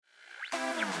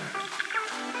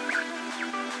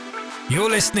You're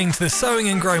listening to the Sowing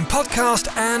and Growing podcast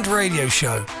and radio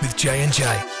show with J&J.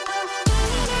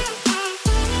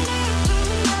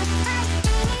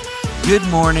 Good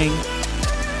morning,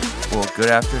 or good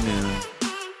afternoon,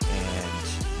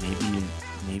 and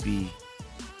maybe.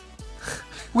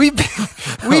 We've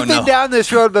been down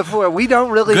this road before. We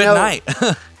don't really good know. Night.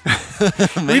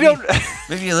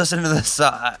 Maybe you listen to this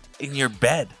in your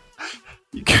bed.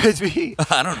 Could be.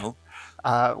 I don't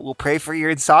know. We'll pray for your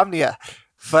insomnia.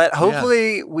 But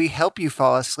hopefully we help you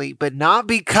fall asleep, but not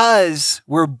because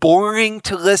we're boring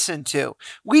to listen to.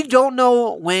 We don't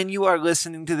know when you are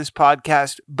listening to this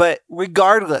podcast, but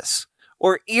regardless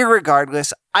or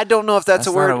irregardless, I don't know if that's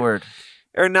a word, not a word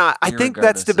or not. I think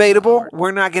that's debatable.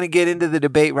 We're not going to get into the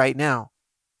debate right now.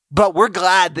 But we're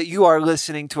glad that you are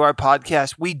listening to our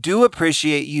podcast. We do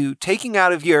appreciate you taking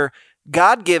out of your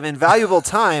God-given valuable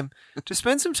time to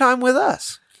spend some time with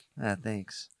us.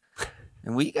 Thanks.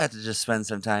 And we got to just spend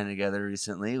some time together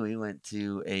recently. We went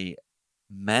to a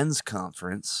men's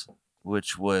conference,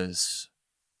 which was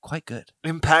quite good.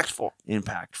 Impactful.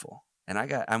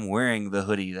 And I'm wearing the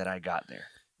hoodie that I got there.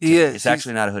 It's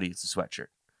actually not a hoodie, it's a sweatshirt.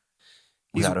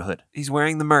 Without a hood. He's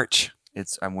wearing the merch.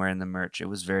 I'm wearing the merch. It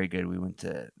was very good. We went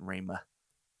to Rhema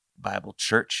Bible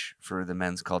Church for the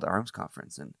men's Call to Arms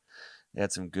conference, and they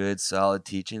had some good, solid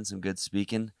teaching, some good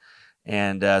speaking,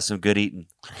 and some good eating.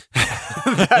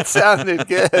 That sounded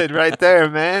good right there,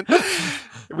 man.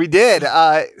 We did.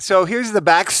 So here's the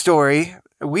backstory.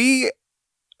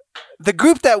 The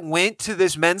group that went to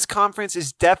this men's conference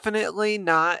is definitely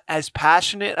not as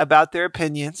passionate about their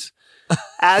opinions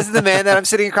as the man that I'm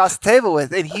sitting across the table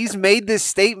with. And he's made this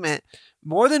statement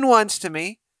more than once to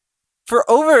me for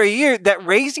over a year that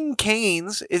Raising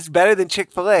Cane's is better than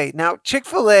Chick-fil-A. Now,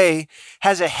 Chick-fil-A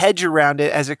has a hedge around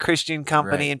it as a Christian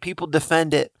company, right, and people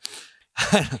defend it.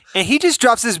 And he just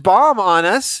drops this bomb on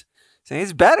us saying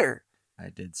it's better. I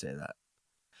did say that.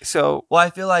 So, well, I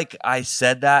feel like I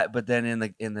said that, but then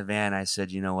in the van I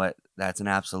said, you know what? That's an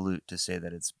absolute to say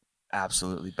that it's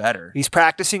absolutely better. He's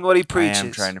practicing what he preaches. I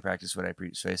am trying to practice what I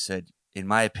preach. So I said, in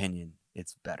my opinion,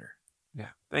 it's better. Yeah,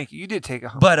 thank you. You did take a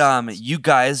humble. But you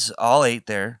guys all ate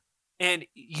there, and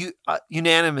you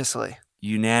unanimously. Oh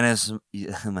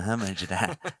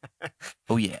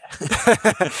yeah.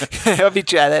 Let me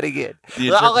try that again.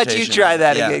 I'll let you try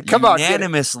that again. Come on.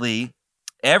 Unanimously,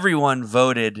 everyone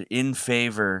voted in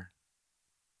favor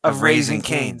of Raising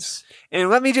Cane's. And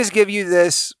let me just give you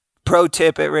this pro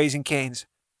tip at Raising Cane's.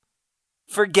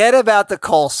 Forget about the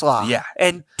coleslaw. Yeah.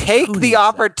 And take the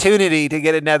opportunity to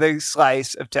get another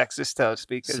slice of Texas toast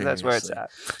because that's where it's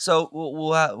at. So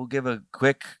we'll give a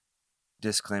quick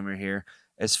disclaimer here.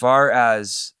 As far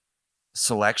as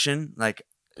selection, like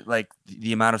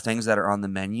the amount of things that are on the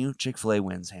menu, Chick-fil-A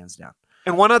wins hands down.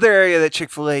 And one other area that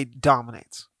Chick-fil-A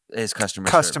dominates is customer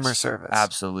service.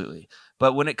 Absolutely.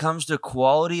 But when it comes to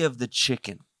quality of the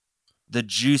chicken, the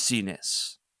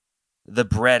juiciness, the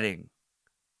breading,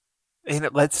 and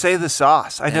let's say the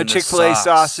sauce. I know Chick-fil-A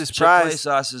sauce is prized. Chick-fil-A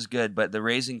sauce is good, but the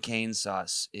Raising Cane's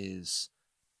sauce is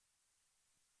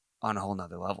on a whole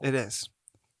nother level. It is.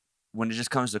 When it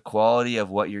just comes to quality of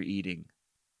what you're eating,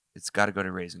 it's got to go to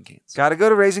Raising Cane's. Got to go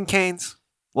to Raising Cane's.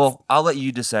 Well, I'll let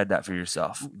you decide that for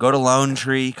yourself. Go to Lone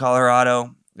Tree,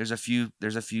 Colorado. There's a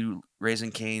few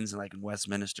Raising Cane's like in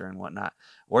Westminster and whatnot.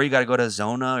 Or you got to go to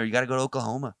Zona, or you got to go to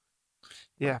Oklahoma.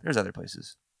 Yeah. There's other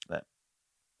places, but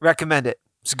recommend it.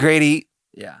 It's a great eat.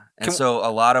 Yeah. And so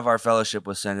a lot of our fellowship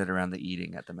was centered around the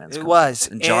eating at the men's conference. It was.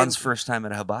 And John's first time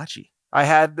at a hibachi. I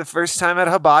had the first time at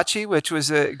hibachi, which was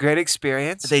a great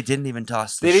experience. They didn't even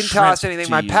toss They didn't toss anything.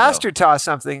 My pastor tossed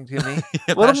something to me.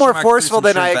 A little more forceful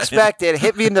than I expected.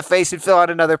 Hit me in the face and fell on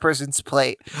another person's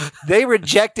plate. They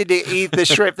rejected to eat the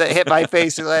shrimp that hit my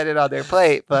face and landed on their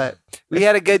plate, but we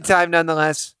had a good time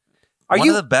nonetheless. One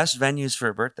of the best venues for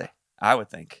a birthday, I would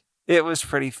think. It was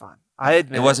pretty fun. I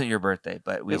admit it wasn't your birthday,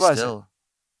 but we still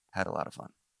had a lot of fun.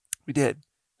 We did.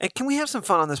 And can we have some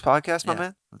fun on this podcast, my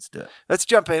man? Let's do it. Let's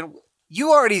jump in.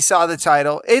 You already saw the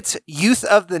title. It's Youth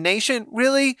of the Nation.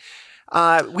 Really?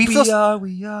 We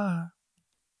are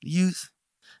youth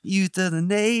of the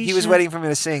nation. He was waiting for me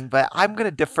to sing, but I'm going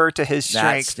to defer to his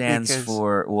strength. That stands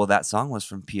for, well, that song was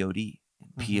from POD.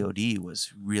 POD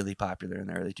was really popular in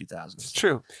the early 2000s. It's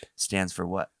true. Stands for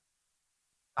what?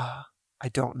 I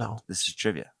don't know. This is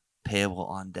trivia. Payable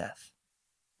on death.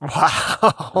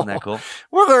 Wow. Isn't that cool?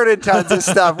 We're learning tons of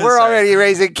stuff. We're already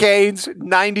Raising Cane's,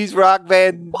 90s rock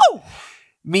band. Woo!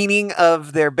 Meaning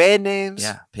of their band names.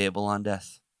 Yeah, payable on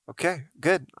death. Okay,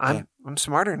 good. I'm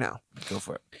smarter now. Go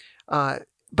for it.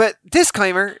 But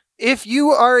disclaimer, if you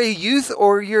are a youth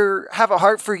or you have a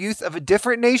heart for youth of a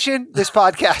different nation, this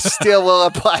podcast still will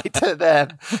apply to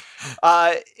them.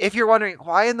 If you're wondering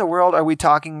why in the world are we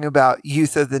talking about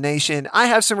youth of the nation, I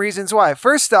have some reasons why.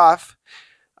 First off,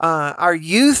 our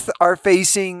youth are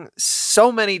facing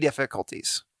so many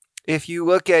difficulties. If you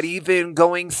look at even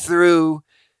going through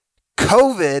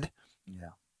COVID,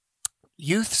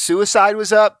 youth suicide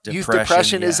was up. Youth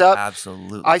depression is up.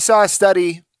 Absolutely. I saw a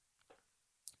study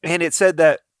and it said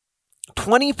that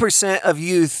 20% of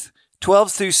youth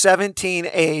 12 through 17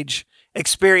 age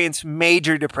experience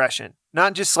major depression,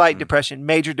 not just slight depression,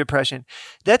 major depression.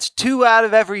 That's 2 out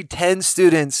of every 10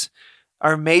 students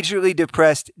are majorly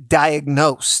depressed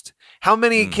diagnosed. How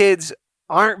many kids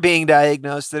aren't being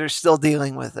diagnosed that are still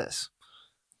dealing with this?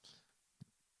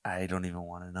 I don't even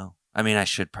want to know. I mean, I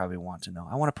should probably want to know.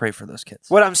 I want to pray for those kids.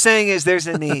 What I'm saying is there's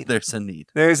a need. There's a need.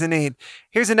 There's a need.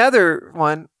 Here's another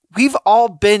one. We've all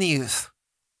been youth.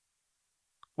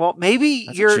 Well, maybe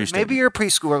you're a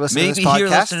preschooler listening to this podcast. Maybe you're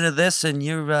listening to this and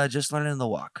you're just learning to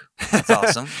walk. That's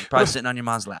awesome. You're probably sitting on your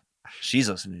mom's lap. She's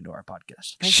listening to our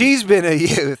podcast. She's been a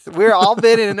youth. We're all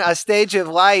been in a stage of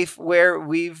life where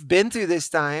we've been through this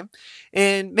time.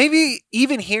 And maybe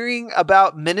even hearing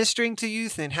about ministering to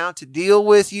youth and how to deal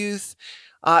with youth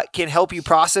can help you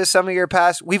process some of your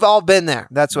past. We've all been there.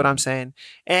 That's what I'm saying.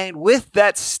 And with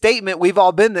that statement, we've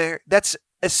all been there. That's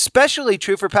especially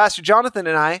true for Pastor Jonathan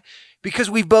and I,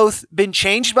 because we've both been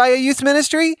changed by a youth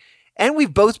ministry and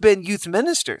we've both been youth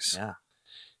ministers.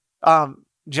 Yeah.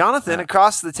 Jonathan,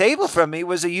 across the table from me,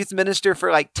 was a youth minister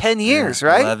for like 10 years,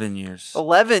 right? 11 years.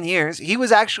 11 years. He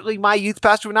was actually my youth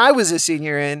pastor when I was a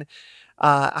senior in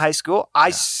high school.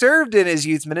 I served in his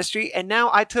youth ministry, and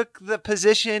now I took the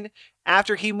position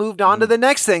after he moved on to the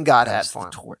next thing God had for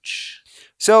him. Torch.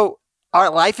 So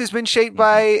our life has been shaped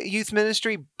by youth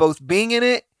ministry, both being in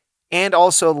it and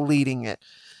also leading it.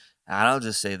 And I'll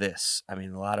just say this. I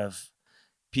mean, a lot of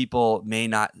people may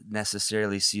not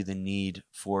necessarily see the need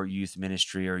for youth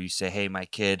ministry, or you say, hey, my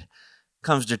kid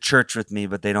comes to church with me,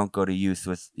 but they don't go to youth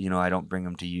I don't bring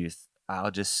them to youth.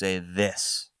 I'll just say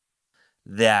this,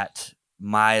 that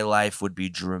my life would be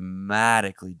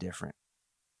dramatically different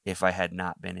if I had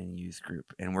not been in a youth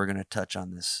group. And we're going to touch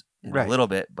on this in a little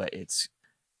bit, but it's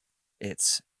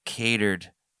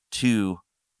catered to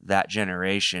that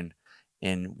generation.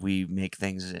 And we make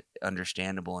things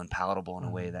understandable and palatable in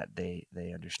a way that they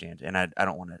understand. And I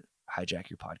don't want to hijack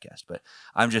your podcast, but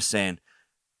I'm just saying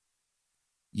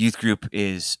youth group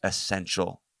is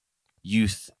essential.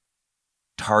 Youth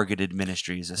targeted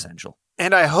ministry is essential.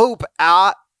 And I hope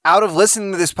out of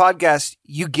listening to this podcast,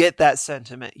 you get that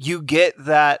sentiment. You get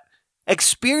that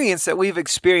experience that we've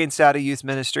experienced out of youth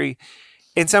ministry.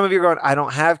 And some of you are going, I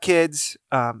don't have kids.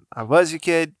 I was a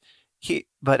kid.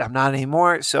 But I'm not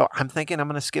anymore. So I'm thinking I'm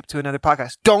going to skip to another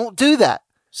podcast. Don't do that.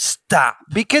 Stop.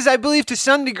 Because I believe to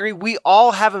some degree, we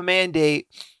all have a mandate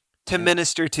to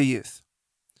minister to youth.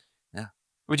 Yeah.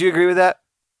 Would you agree with that?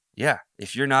 Yeah.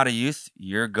 If you're not a youth,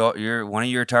 you're one of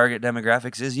your target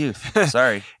demographics is youth.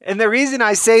 Sorry. And the reason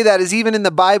I say that is even in the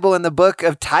Bible, in the book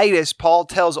of Titus, Paul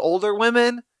tells older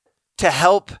women to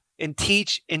help and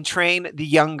teach and train the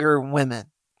younger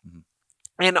women. Mm-hmm.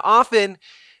 And often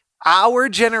our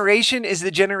generation is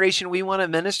the generation we want to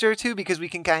minister to because we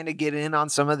can kind of get in on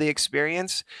some of the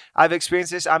experience. I've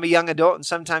experienced this. I'm a young adult, and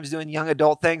sometimes doing young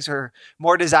adult things are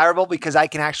more desirable because I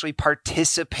can actually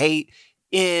participate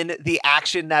in the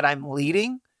action that I'm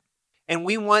leading. And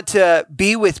we want to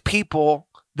be with people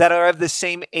that are of the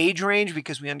same age range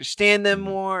because we understand them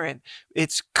more and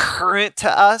it's current to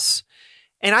us.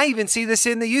 And I even see this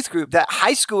in the youth group that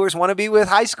high schoolers want to be with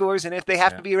high schoolers. And if they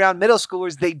have to be around middle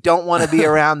schoolers, they don't want to be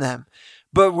around them.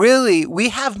 But really, we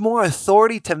have more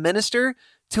authority to minister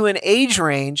to an age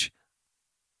range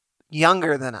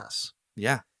younger than us.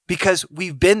 Yeah. Because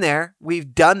we've been there.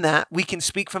 We've done that. We can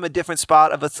speak from a different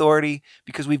spot of authority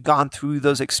because we've gone through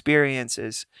those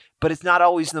experiences. But it's not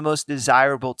always the most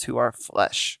desirable to our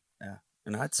flesh. Yeah.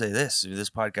 And I'd say this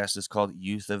podcast is called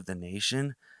Youth of the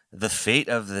Nation. The fate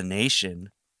of the nation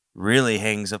really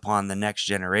hangs upon the next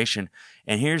generation.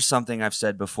 And here's something I've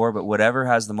said before, but whatever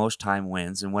has the most time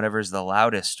wins, and whatever is the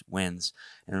loudest wins.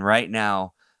 And right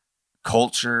now,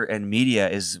 culture and media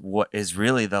is what is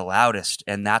really the loudest,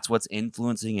 and that's what's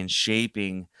influencing and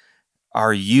shaping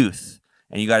our youth.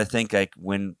 And you got to think, like,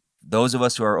 when those of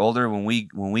us who are older, when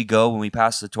we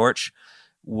pass the torch,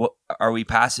 are we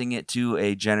passing it to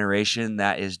a generation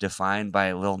that is defined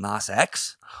by Lil Nas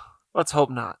X? Let's hope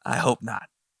not. I hope not.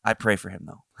 I pray for him,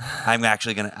 though. I'm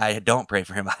actually I don't pray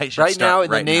for him. I should right now, in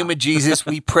the name of Jesus,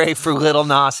 we pray for Lil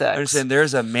Nas X. Understand,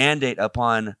 there's a mandate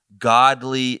upon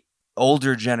godly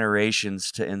older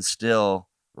generations to instill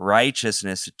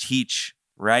righteousness, to teach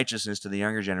righteousness to the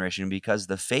younger generation, because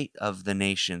the fate of the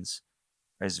nations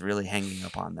is really hanging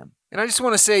upon them. And I just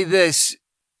want to say this.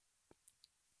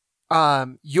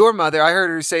 Your mother, I heard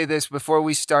her say this before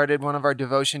we started one of our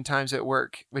devotion times at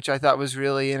work, which I thought was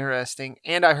really interesting.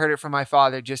 And I heard it from my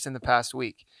father just in the past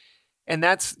week. And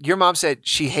that's, your mom said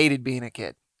she hated being a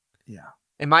kid. Yeah.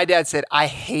 And my dad said, I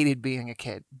hated being a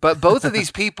kid. But both of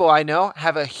these people I know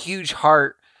have a huge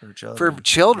heart for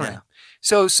children.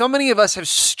 Yeah. So many of us have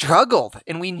struggled,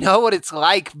 and we know what it's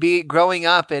like growing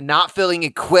up and not feeling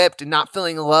equipped and not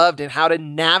feeling loved and how to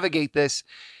navigate this.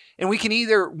 And we can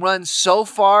either run so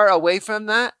far away from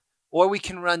that, or we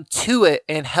can run to it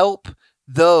and help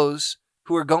those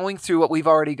who are going through what we've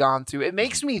already gone through. It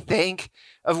makes me think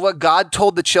of what God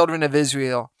told the children of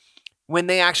Israel when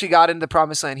they actually got into the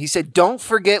promised land. He said, don't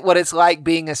forget what it's like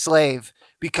being a slave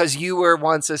because you were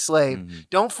once a slave. Mm-hmm.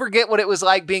 Don't forget what it was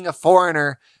like being a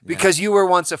foreigner because you were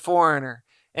once a foreigner.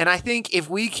 And I think if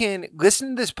we can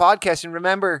listen to this podcast and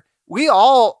remember, we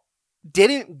all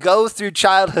didn't go through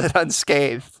childhood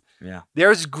unscathed. Yeah.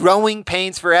 There's growing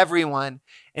pains for everyone.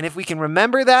 And if we can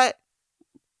remember that,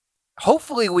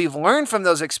 hopefully we've learned from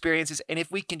those experiences. And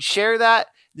if we can share that,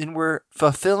 then we're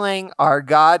fulfilling our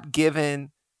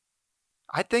God-given,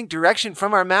 I think, direction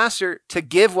from our master to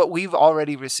give what we've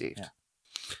already received. Yeah.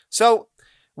 So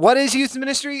what is youth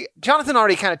ministry? Jonathan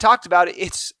already kind of talked about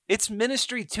it. It's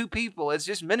ministry to people. It's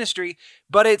just ministry,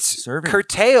 but it's Serving.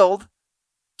 curtailed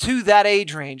to that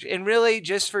age range. And really,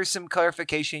 just for some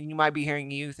clarification, you might be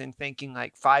hearing youth and thinking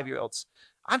like 5-year-olds.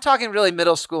 I'm talking really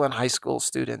middle school and high school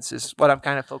students is what I'm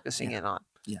kind of focusing in on.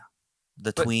 Yeah.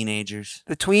 The But tweenagers.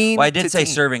 The tween. Well, I did to say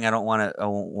teen. serving. I don't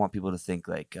want people to think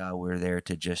like we're there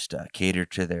to just cater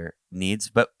to their needs,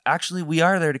 but actually we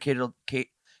are there to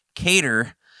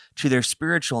cater to their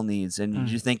spiritual needs. And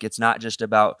you think it's not just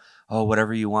about,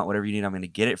 whatever you want, whatever you need, I'm going to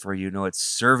get it for you. No, it's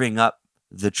serving up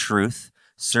the truth,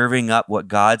 serving up what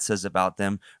God says about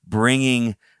them,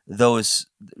 bringing those,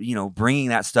 bringing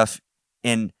that stuff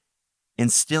and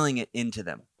instilling it into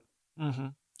them. Mm-hmm.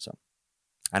 So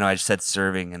I know I just said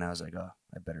serving and I was like,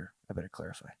 I better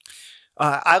clarify.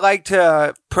 I like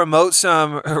to promote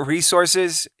some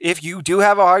resources. If you do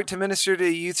have a heart to minister to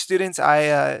youth students,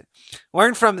 I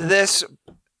learned from this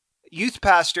youth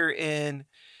pastor in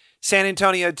San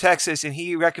Antonio, Texas, and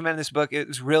he recommended this book. It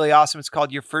was really awesome. It's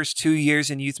called Your First 2 Years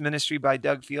in Youth Ministry by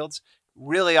Doug Fields.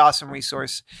 Really awesome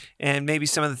resource. And maybe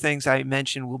some of the things I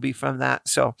mentioned will be from that.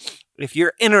 So if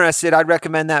you're interested, I'd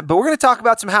recommend that. But we're going to talk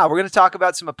about some how. We're going to talk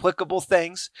about some applicable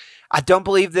things. I don't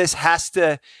believe this has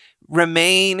to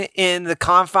remain in the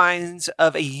confines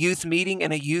of a youth meeting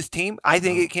and a youth team. I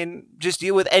think it can just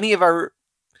deal with any of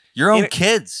your own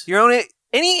kids.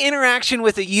 Any interaction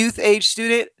with a youth age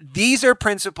student. These are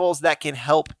principles that can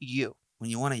help you. When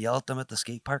you want to yell at them at the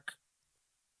skate park.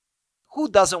 Who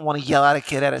doesn't want to yell at a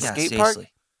kid at a skate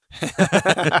seriously.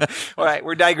 park? All right,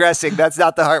 we're digressing. That's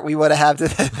not the heart we want to have to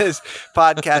this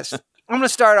podcast. I'm going to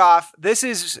start off. This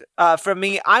is from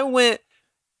me. I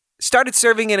started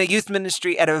serving in a youth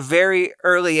ministry at a very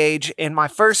early age. And my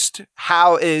first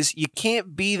how is you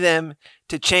can't be them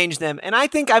to change them. And I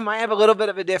think I might have a little bit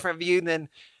of a different view than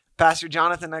Pastor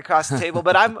Jonathan across the table,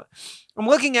 but I'm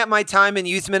looking at my time in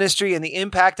youth ministry and the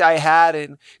impact I had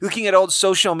and looking at old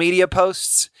social media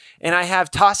posts. And I have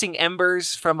tossing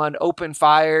embers from an open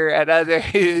fire at other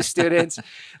students,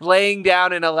 laying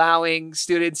down and allowing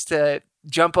students to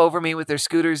jump over me with their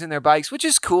scooters and their bikes, which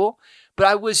is cool. But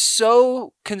I was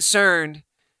so concerned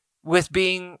with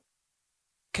being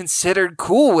considered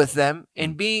cool with them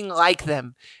and being like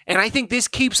them. And I think this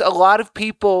keeps a lot of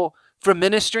people from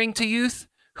ministering to youth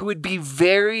who would be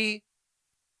very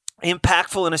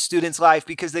impactful in a student's life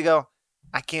because they go,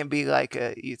 I can't be like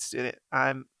a youth student.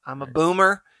 I'm a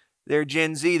boomer. They're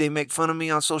Gen Z. They make fun of me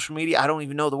on social media. I don't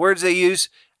even know the words they use.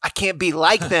 I can't be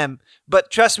like them. But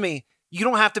trust me, you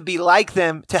don't have to be like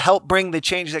them to help bring the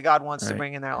change that God wants to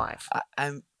bring in their life.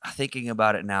 I'm thinking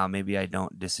about it now. Maybe I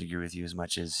don't disagree with you as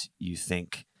much as you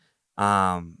think.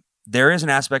 There is an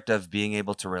aspect of being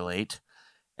able to relate.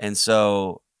 And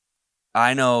so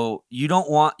I know you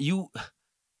don't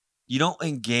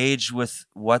engage with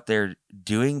what they're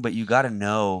doing, but you got to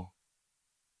know.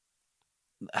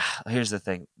 Here's the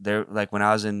thing. Like when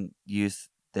I was in youth,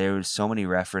 there was so many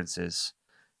references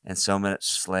and so much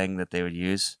slang that they would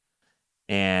use.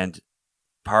 And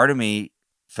part of me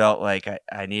felt like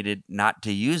I needed not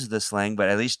to use the slang, but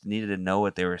at least needed to know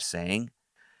what they were saying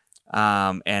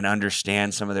and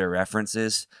understand some of their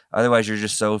references. Otherwise, you're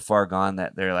just so far gone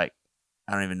that they're like,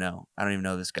 I don't even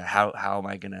know this guy. How am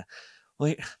I going to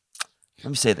wait? Let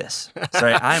me say this.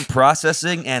 Sorry, I'm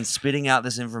processing and spitting out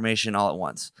this information all at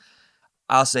once.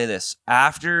 I'll say this.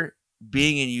 After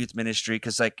being in youth ministry,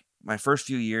 because like my first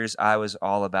few years, I was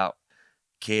all about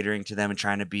catering to them and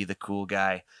trying to be the cool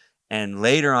guy. And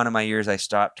later on in my years, I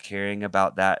stopped caring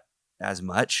about that as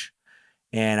much.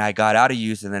 And I got out of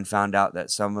youth and then found out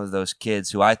that some of those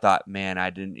kids who I thought, man, I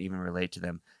didn't even relate to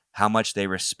them, how much they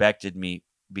respected me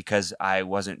because I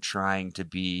wasn't trying to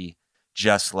be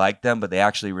just like them, but they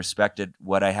actually respected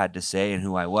what I had to say and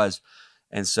who I was.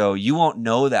 And so you won't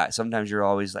know that. Sometimes you're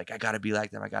always like, I got to be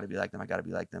like them. I got to be like them. I got to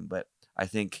be like them. But I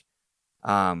think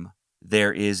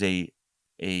there is a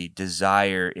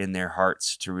desire in their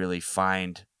hearts to really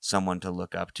find someone to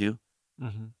look up to.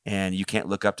 Mm-hmm. And you can't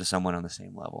look up to someone on the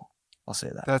same level. I'll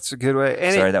say that. That's a good way.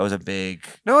 And sorry, that was a big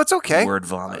it's okay. word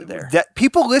vomit there. That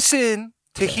people listen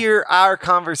to hear our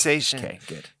conversation. Okay,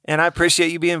 good. And I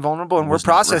appreciate you being vulnerable, and we're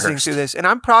processing through this. And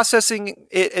I'm processing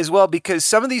it as well because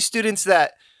some of these students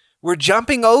that were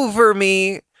jumping over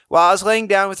me while I was laying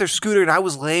down with their scooter, and I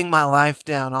was laying my life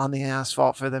down on the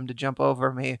asphalt for them to jump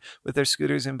over me with their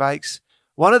scooters and bikes.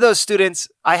 One of those students,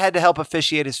 I had to help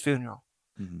officiate his funeral.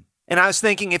 Mm-hmm. And I was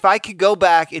thinking, if I could go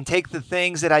back and take the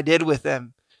things that I did with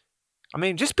them, I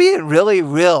mean, just being really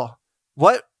real,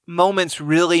 what moments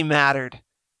really mattered?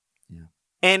 Yeah.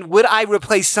 And would I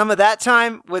replace some of that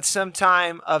time with some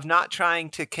time of not trying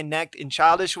to connect in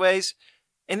childish ways?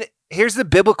 And here's the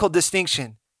biblical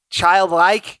distinction: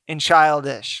 childlike and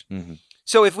childish. Mm-hmm.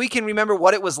 So if we can remember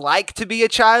what it was like to be a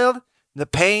child, the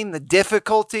pain, the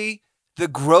difficulty, the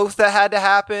growth that had to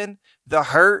happen, the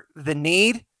hurt, the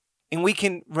need, and we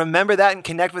can remember that and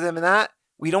connect with them in that,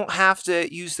 we don't have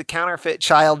to use the counterfeit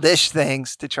childish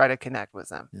things to try to connect with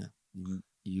them. Yeah.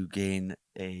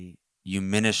 You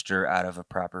minister out of a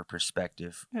proper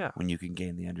perspective when you can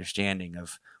gain the understanding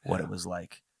of what it was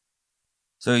like.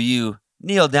 So you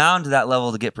kneel down to that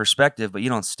level to get perspective, but you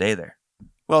don't stay there.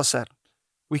 Well said.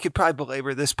 We could probably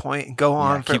belabor this point and go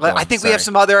on. I think we have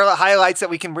some other highlights that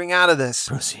we can bring out of this.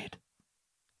 Proceed.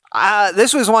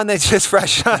 This was one that's just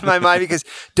fresh on my mind because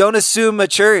don't assume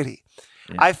maturity.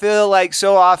 Yeah. I feel like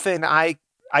so often I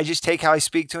just take how I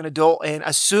speak to an adult and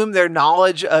assume their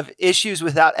knowledge of issues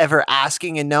without ever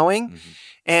asking and knowing. Mm-hmm.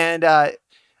 And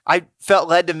I felt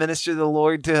led to minister the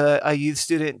Lord to a youth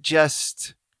student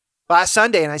just last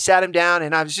Sunday. And I sat him down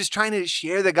and I was just trying to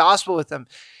share the gospel with him.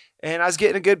 And I was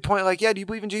getting a good point, like, yeah, do you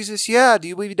believe in Jesus? Yeah. Do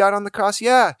you believe he died on the cross?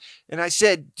 Yeah. And I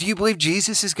said, do you believe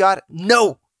Jesus is God?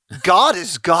 No. God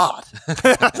is God.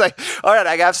 I was like, all right,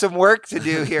 I got some work to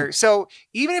do here. So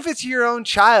even if it's your own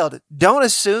child, don't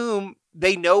assume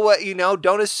they know what you know.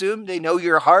 Don't assume they know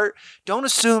your heart. Don't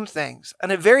assume things.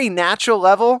 On a very natural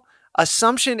level,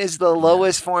 assumption is the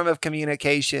lowest form of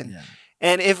communication. Yeah.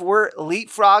 And if we're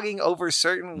leapfrogging over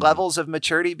certain levels of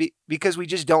maturity because we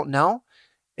just don't know,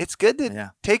 it's good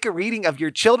to take a reading of your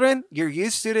children, your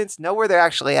youth students, know where they're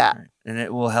actually at. Right. And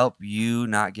it will help you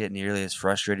not get nearly as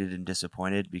frustrated and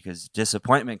disappointed because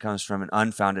disappointment comes from an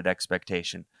unfounded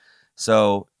expectation.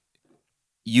 So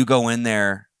you go in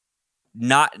there,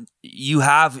 you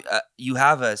have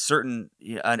a certain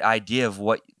idea of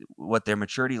what their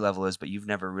maturity level is, but you've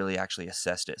never really actually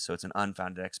assessed it. So it's an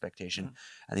unfounded expectation.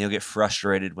 Mm-hmm. And you'll get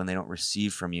frustrated when they don't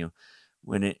receive from you.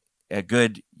 When a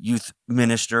good youth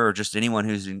minister or just anyone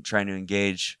who's trying to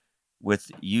engage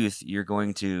with youth, you're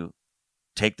going to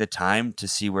take the time to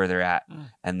see where they're at,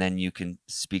 and then you can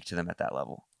speak to them at that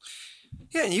level.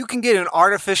 Yeah, and you can get an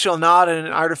artificial nod and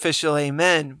an artificial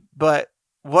amen, but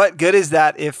what good is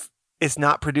that if it's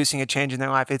not producing a change in their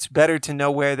life? It's better to know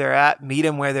where they're at, meet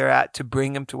them where they're at, to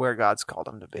bring them to where God's called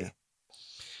them to be.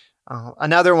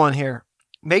 Another one here.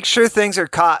 Make sure things are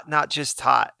caught, not just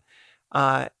taught.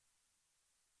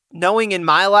 Knowing in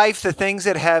my life the things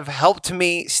that have helped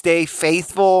me stay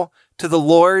faithful to the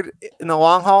Lord in the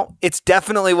long haul, it's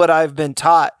definitely what I've been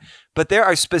taught. But there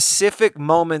are specific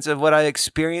moments of what I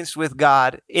experienced with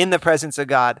God, in the presence of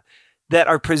God, that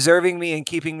are preserving me and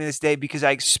keeping me this day because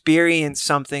I experienced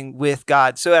something with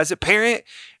God. So as a parent,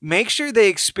 make sure they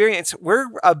experience. We're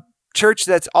a church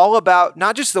that's all about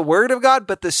not just the word of God,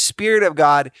 but the Spirit of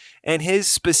God and his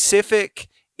specific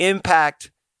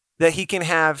impact that he can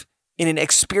have in an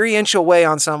experiential way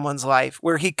on someone's life,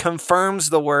 where he confirms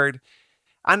the word.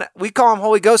 And we call them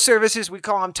Holy Ghost services. We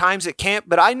call them times at camp.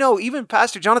 But I know even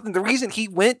Pastor Jonathan, the reason he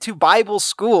went to Bible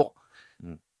school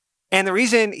and the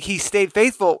reason he stayed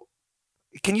faithful,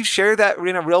 can you share that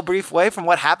in a real brief way from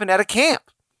what happened at a camp?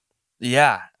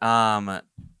 Yeah.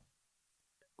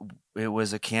 It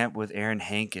was a camp with Aaron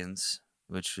Hankins,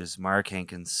 which was Mark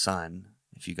Hankins' son.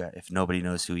 If nobody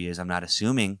knows who he is, I'm not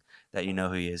assuming that you know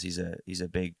who he is. He's a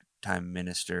big time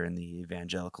minister in the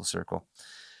evangelical circle.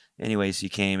 Anyways, he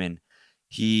came and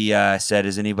he said,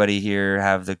 "Does anybody here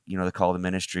have the call to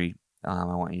ministry? I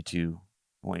want you to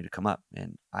come up."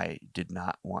 And I did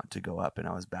not want to go up, and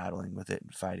I was battling with it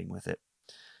and fighting with it.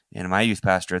 And my youth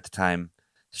pastor at the time,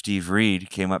 Steve Reed,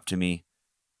 came up to me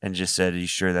and just said, "Are you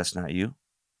sure that's not you?"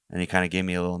 And he kind of gave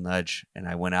me a little nudge. And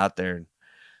I went out there and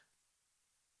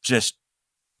just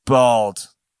bawled,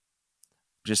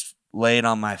 just laid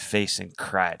on my face and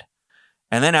cried.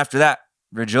 And then after that,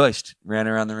 rejoiced, ran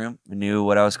around the room, and knew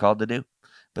what I was called to do.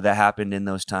 But that happened in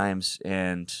those times.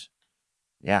 And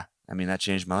yeah, I mean, that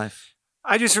changed my life.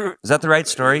 Is that the right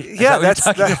story? Yeah,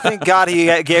 thank God he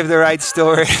gave the right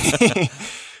story.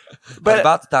 But I'm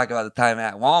about to talk about the time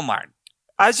at Walmart.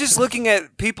 I was just looking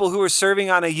at people who were serving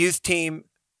on a youth team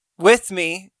with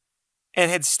me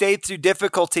and had stayed through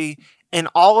difficulty, and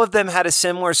all of them had a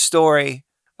similar story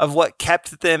of what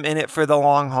kept them in it for the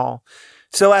long haul.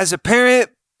 So as a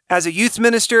parent, as a youth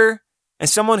minister, and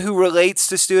someone who relates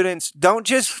to students, don't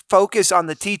just focus on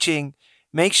the teaching.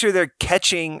 Make sure they're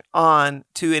catching on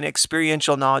to an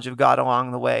experiential knowledge of God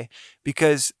along the way,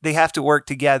 because they have to work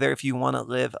together if you want to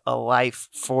live a life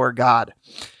for God.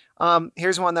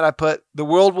 Here's one that I put: the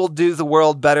world will do the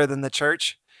world better than the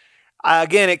church.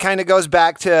 Again, it kind of goes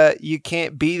back to you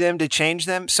can't be them to change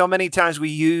them. So many times we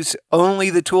use only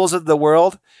the tools of the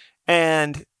world,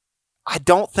 and I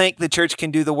don't think the church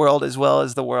can do the world as well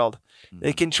as the world.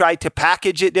 They can try to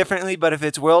package it differently, but if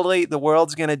it's worldly, the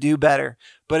world's going to do better.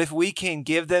 But if we can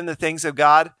give them the things of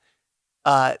God,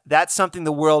 that's something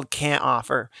the world can't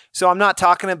offer. So I'm not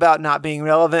talking about not being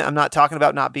relevant. I'm not talking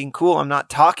about not being cool. I'm not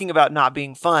talking about not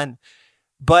being fun.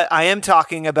 But I am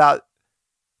talking about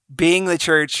being the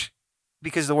church,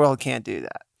 because the world can't do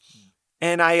that.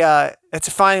 And it's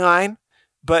a fine line,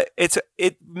 but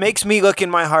it makes me look in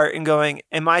my heart and going,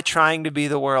 am I trying to be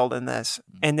the world in this?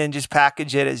 And then just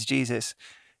package it as Jesus.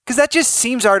 Because that just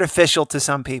seems artificial to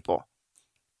some people.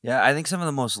 Yeah, I think some of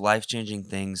the most life-changing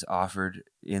things offered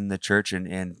in the church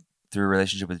and through a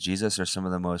relationship with Jesus are some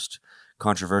of the most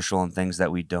controversial and things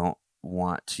that we don't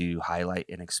want to highlight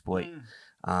and exploit.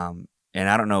 And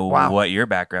I don't know what your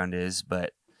background is,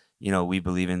 but we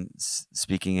believe in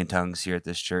speaking in tongues here at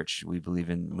this church. We believe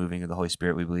in moving of the Holy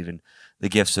Spirit. We believe in the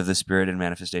gifts of the Spirit and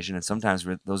manifestation. And sometimes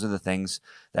those are the things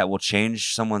that will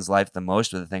change someone's life the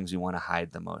most, or the things we want to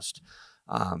hide the most.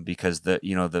 Because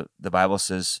the Bible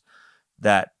says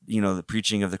that, the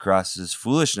preaching of the cross is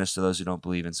foolishness to those who don't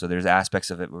believe. And so there's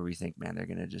aspects of it where we think, man, they're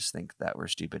going to just think that we're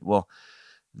stupid. Well,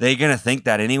 they're going to think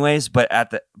that anyways, but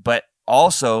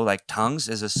also, like, tongues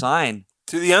is a sign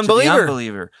to the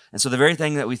unbeliever. And so the very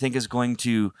thing that we think is going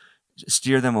to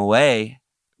steer them away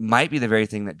might be the very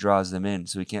thing that draws them in.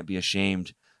 So we can't be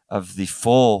ashamed of the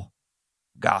full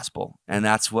gospel. And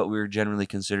that's what we're generally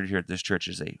considered here at this church,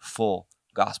 is a full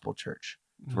gospel church.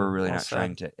 So we're really not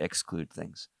trying to exclude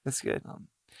things. That's good.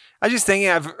 I was just thinking,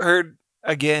 I've heard,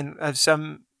 again, of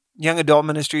some young adult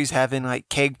ministries having like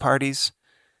keg parties.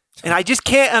 And I just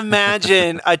can't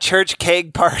imagine a church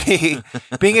keg party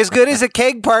being as good as a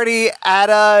keg party at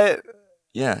a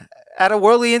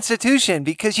worldly institution,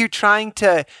 because you're trying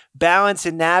to balance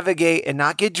and navigate and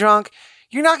not get drunk.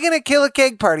 You're not going to kill a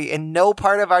keg party, and no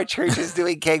part of our church is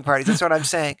doing keg parties. That's what I'm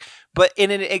saying. But in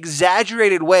an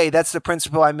exaggerated way, that's the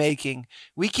principle I'm making.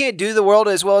 We can't do the world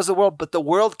as well as the world, but the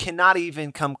world cannot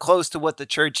even come close to what the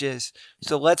church is.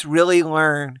 So let's really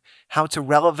learn how to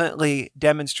relevantly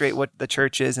demonstrate what the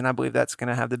church is, and I believe that's going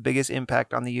to have the biggest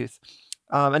impact on the youth.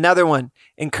 Another one,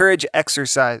 encourage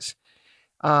exercise.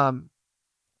 Again,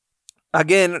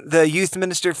 the youth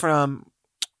minister from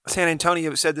San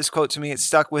Antonio said this quote to me. It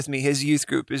stuck with me. His youth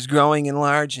group is growing and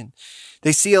large, and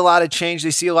they see a lot of change. They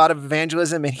see a lot of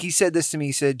evangelism. And he said this to me.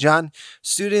 He said, John,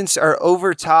 students are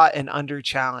over-taught and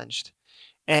under-challenged.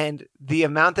 And the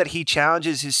amount that he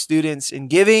challenges his students in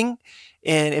giving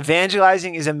and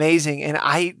evangelizing is amazing. And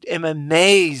I am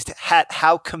amazed at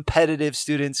how competitive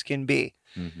students can be.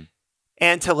 Mm-hmm.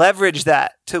 And to leverage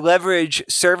that, to leverage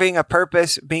serving a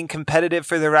purpose, being competitive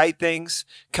for the right things,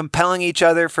 compelling each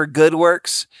other for good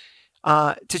works,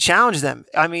 to challenge them.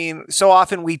 I mean, so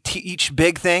often we teach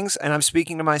big things, and I'm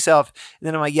speaking to myself, and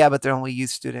then I'm like, yeah, but they're only youth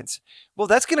students. Well,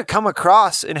 that's going to come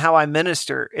across in how I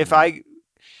minister. If I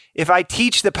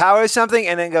teach the power of something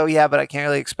and then go, yeah, but I can't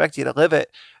really expect you to live it.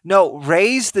 No,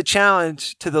 raise the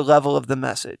challenge to the level of the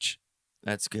message.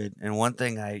 That's good. And one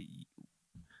thing I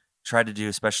tried to do,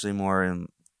 especially more in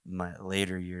my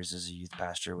later years as a youth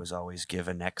pastor, was always give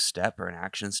a next step or an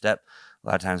action step. A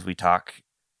lot of times we talk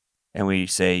and we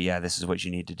say, yeah, this is what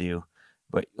you need to do.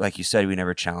 But like you said, we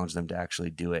never challenge them to actually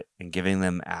do it, and giving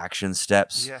them action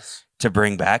steps to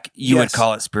bring back. You would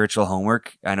call it spiritual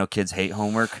homework. I know kids hate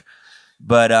homework,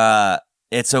 but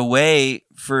it's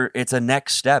a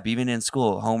next step. Even in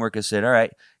school, homework is said, all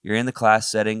right, you're in the class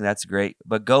setting. That's great,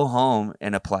 but go home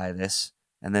and apply this,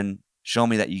 and then show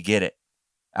me that you get it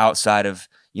outside of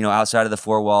outside of the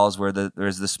four walls where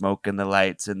there's the smoke and the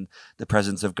lights and the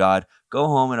presence of God. Go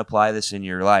home and apply this in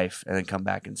your life, and then come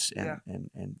back and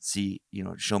see,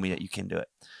 show me that you can do it.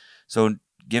 So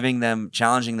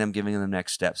challenging them, giving them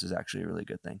next steps is actually a really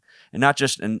good thing. And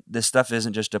this stuff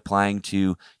isn't just applying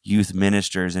to youth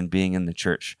ministers and being in the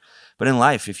church, but in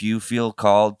life. If you feel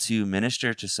called to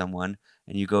minister to someone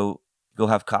and you go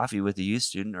have coffee with a youth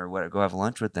student or go have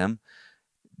lunch with them,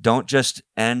 don't just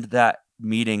end that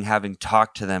meeting having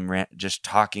talked to them, just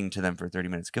talking to them for 30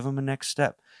 minutes. Give them a next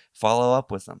step. Follow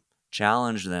up with them.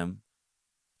 Challenge them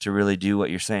to really do what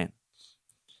you're saying.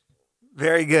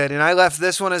 Very good. And I left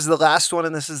this one as the last one,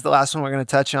 and this is the last one we're going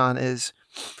to touch on, is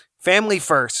family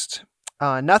first.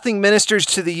 Nothing ministers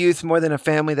to the youth more than a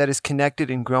family that is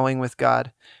connected and growing with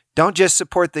God. Don't just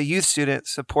support the youth student,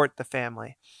 support the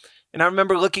family. And I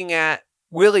remember looking at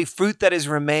really fruit that has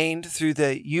remained through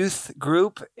the youth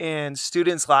group and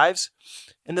students' lives.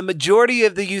 And the majority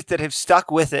of the youth that have stuck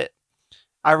with it,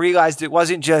 I realized it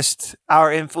wasn't just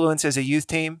our influence as a youth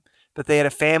team, but they had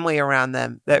a family around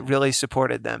them that really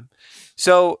supported them.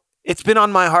 So it's been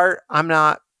on my heart. I'm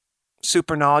not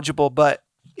super knowledgeable, but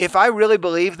if I really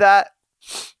believe that,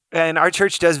 and our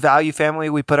church does value family,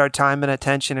 we put our time and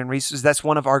attention and resources. That's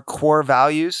one of our core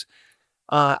values.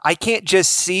 I can't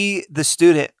just see the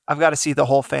student. I've got to see the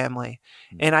whole family.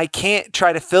 And I can't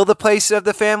try to fill the place of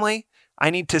the family.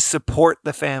 I need to support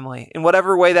the family in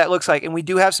whatever way that looks like. And we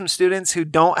do have some students who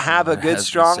don't have a good,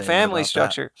 strong family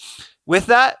structure. With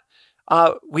that,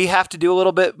 we have to do a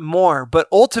little bit more. But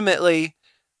ultimately,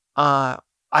 I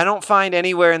don't find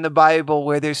anywhere in the Bible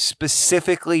where there's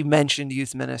specifically mentioned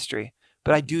youth ministry.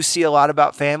 But I do see a lot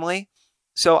about family.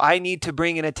 So I need to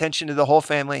bring in attention to the whole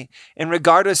family. And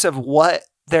regardless of what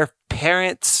their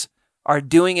parents are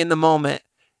doing in the moment,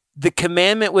 the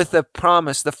commandment with the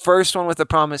promise, the first one with the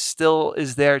promise, still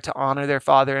is there to honor their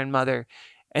father and mother.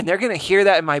 And they're going to hear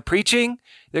that in my preaching.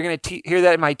 They're going to hear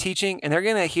that in my teaching. And they're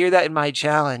going to hear that in my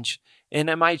challenge. And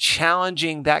am I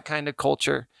challenging that kind of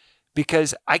culture?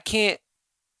 Because I can't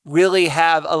really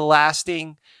have a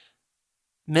lasting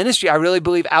ministry, I really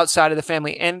believe, outside of the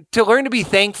family. And to learn to be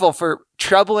thankful for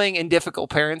troubling and difficult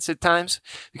parents at times,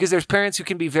 because there's parents who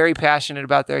can be very passionate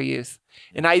about their youth.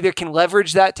 And I either can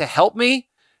leverage that to help me,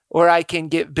 or I can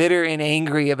get bitter and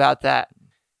angry about that.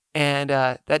 And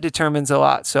that determines a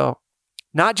lot. So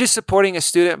not just supporting a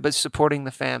student, but supporting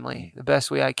the family the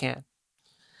best way I can.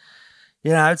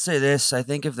 Yeah, I would say this. I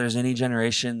think if there's any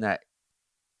generation that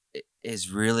is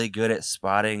really good at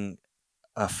spotting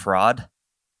a fraud,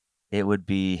 it would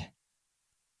be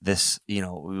this,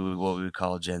 what we would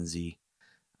call Gen Z.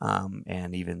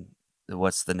 And even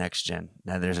what's the next gen?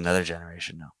 Now there's another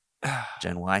generation now.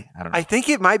 Gen Y? I don't know. I think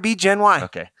it might be Gen Y.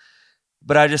 Okay.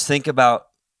 But I just think about,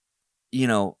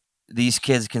 these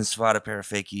kids can spot a pair of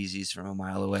fake Yeezys from a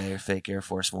mile away or fake Air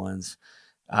Force Ones.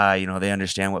 They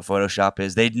understand what Photoshop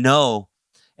is. They know,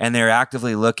 and they're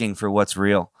actively looking for what's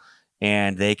real.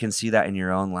 And they can see that in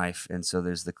your own life. And so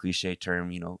there's the cliche term,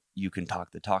 you can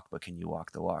talk the talk, but can you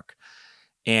walk the walk?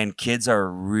 And kids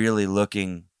are really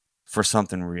looking for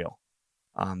something real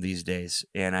these days.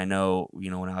 And I know,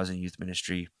 when I was in youth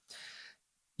ministry,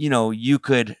 you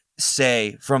could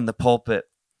say from the pulpit,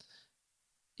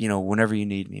 whenever you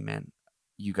need me, man,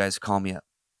 you guys call me up.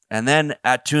 And then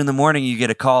at 2 a.m, you get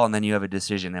a call, and then you have a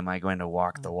decision. Am I going to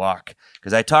walk the walk?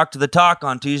 Because I talked to the talk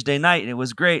on Tuesday night, and it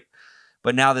was great.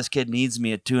 But now this kid needs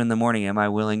me at 2 a.m. Am I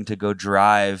willing to go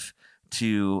drive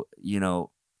to,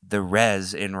 the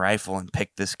res in Rifle and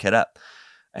pick this kid up?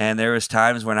 And there was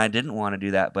times when I didn't want to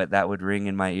do that, but that would ring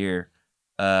in my ear.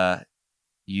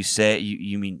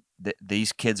 You mean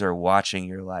these kids are watching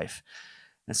your life.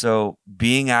 And so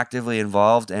being actively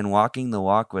involved and walking the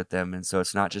walk with them. And so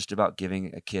it's not just about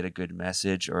giving a kid a good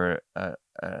message or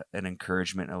an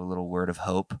encouragement, a little word of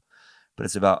hope, but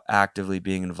it's about actively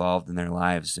being involved in their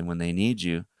lives. And when they need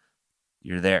you,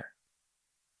 you're there.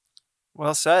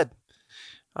 Well said.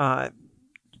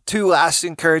 2 last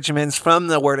encouragements from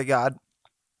the Word of God.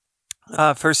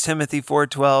 1 Timothy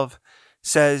 4:12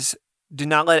 says, do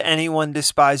not let anyone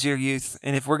despise your youth.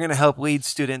 And if we're going to help lead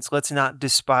students, let's not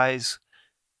despise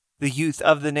the youth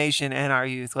of the nation and our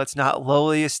youth. Let's not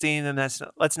lowly esteem them.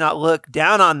 Let's not look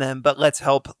down on them, but let's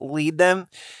help lead them.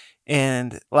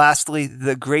 And lastly,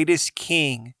 the greatest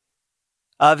king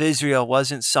of Israel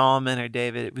wasn't Solomon or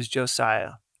David. It was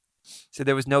Josiah. So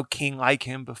there was no king like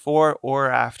him before or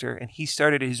after. And he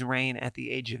started his reign at the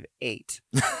age of 8.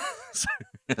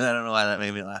 I don't know why that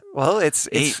made me laugh. Well, it's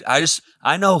 8.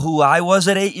 I know who I was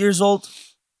at 8 years old.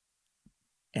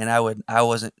 And I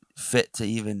wasn't fit to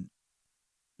even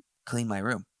clean my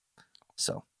room.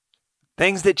 So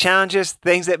things that challenge us,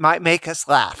 things that might make us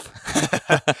laugh.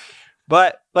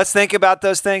 But let's think about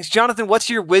those things. Jonathan, what's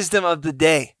your wisdom of the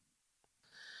day?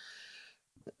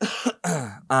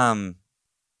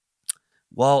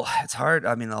 Well, it's hard.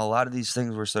 I mean, a lot of these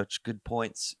things were such good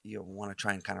points. You want to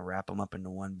try and kind of wrap them up into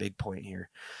one big point here.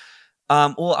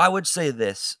 Well, I would say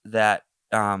this, that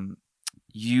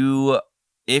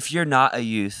if you're not a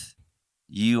youth,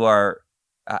 you are,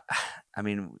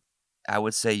 I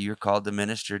would say you're called to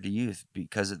minister to youth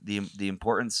because of the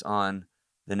importance on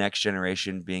the next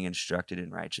generation being instructed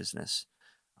in righteousness.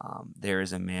 There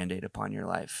is a mandate upon your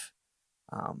life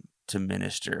to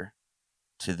minister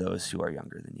to those who are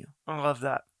younger than you. I love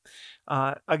that.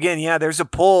 Again, there's a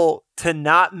pull to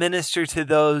not minister to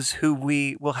those who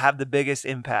we will have the biggest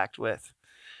impact with.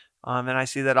 And I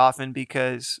see that often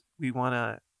because we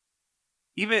want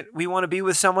to be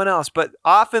with someone else, but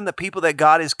often the people that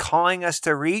God is calling us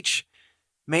to reach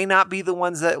may not be the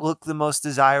ones that look the most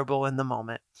desirable in the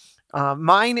moment.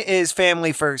 Mine is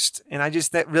family first. And I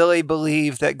just really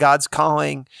believe that God's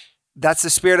calling, that's the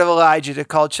spirit of Elijah, to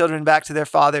call children back to their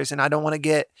fathers. And I don't want to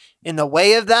get in the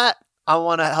way of that. I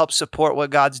want to help support what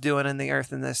God's doing in the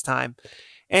earth in this time.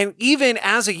 And even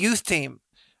as a youth team,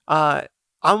 I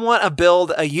want to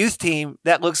build a youth team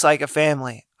that looks like a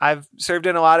family. I've served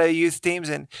in a lot of youth teams,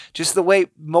 and just the way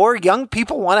more young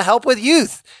people want to help with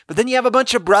youth. But then you have a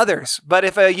bunch of brothers. But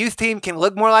if a youth team can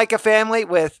look more like a family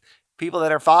with people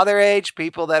that are father age,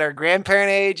 people that are grandparent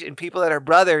age, and people that are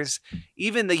brothers,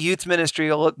 even the youth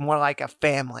ministry will look more like a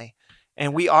family.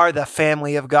 And we are the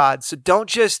family of God. So don't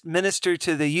just minister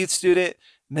to the youth student,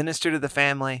 minister to the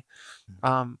family.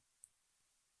 Will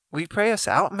you pray us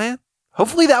out, man?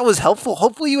 Hopefully that was helpful.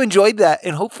 Hopefully you enjoyed that.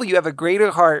 And hopefully you have a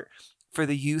greater heart for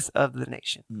the youth of the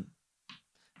nation.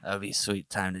 That would be a sweet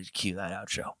time to cue that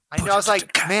outro. I know. I was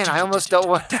like, man, I almost don't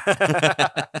want to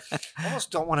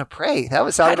pray. That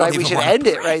would sound like we should end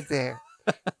it right there.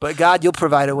 But God, you'll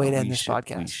provide a way to end this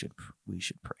podcast. We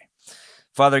should pray.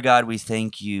 Father God, we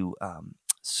thank you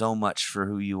so much for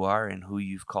who you are and who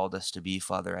you've called us to be,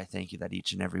 Father. I thank you that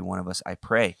each and every one of us, I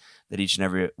pray that each and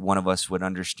every one of us would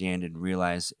understand and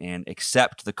realize and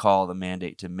accept the call, the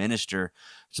mandate to minister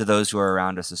to those who are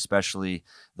around us, especially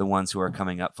the ones who are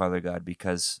coming up, Father God,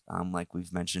 because like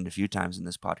we've mentioned a few times in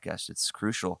this podcast, it's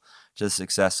crucial to the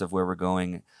success of where we're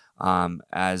going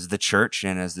as the church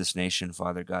and as this nation,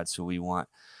 Father God. So we want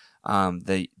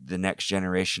the next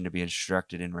generation to be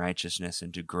instructed in righteousness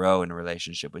and to grow in a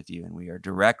relationship with you. And we are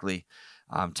directly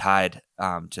tied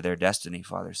to their destiny,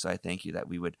 Father. So I thank you that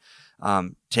we would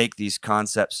take these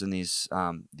concepts and these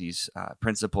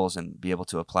principles and be able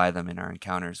to apply them in our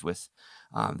encounters with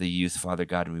the youth, Father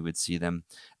God, and we would see them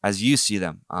as you see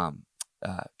them,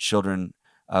 children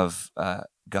of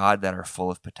God that are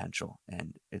full of potential.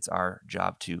 And it's our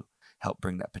job to help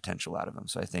bring that potential out of them.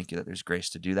 So I thank you that there's grace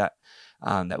to do that,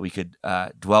 that we could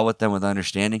dwell with them with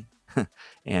understanding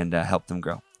and help them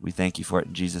grow. We thank you for it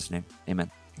in Jesus' name. Amen.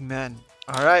 Amen.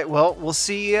 All right. Well, we'll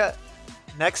see you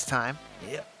next time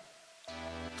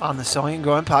on the Sowing and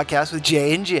Growing Podcast with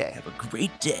J&J. Have a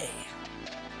great day.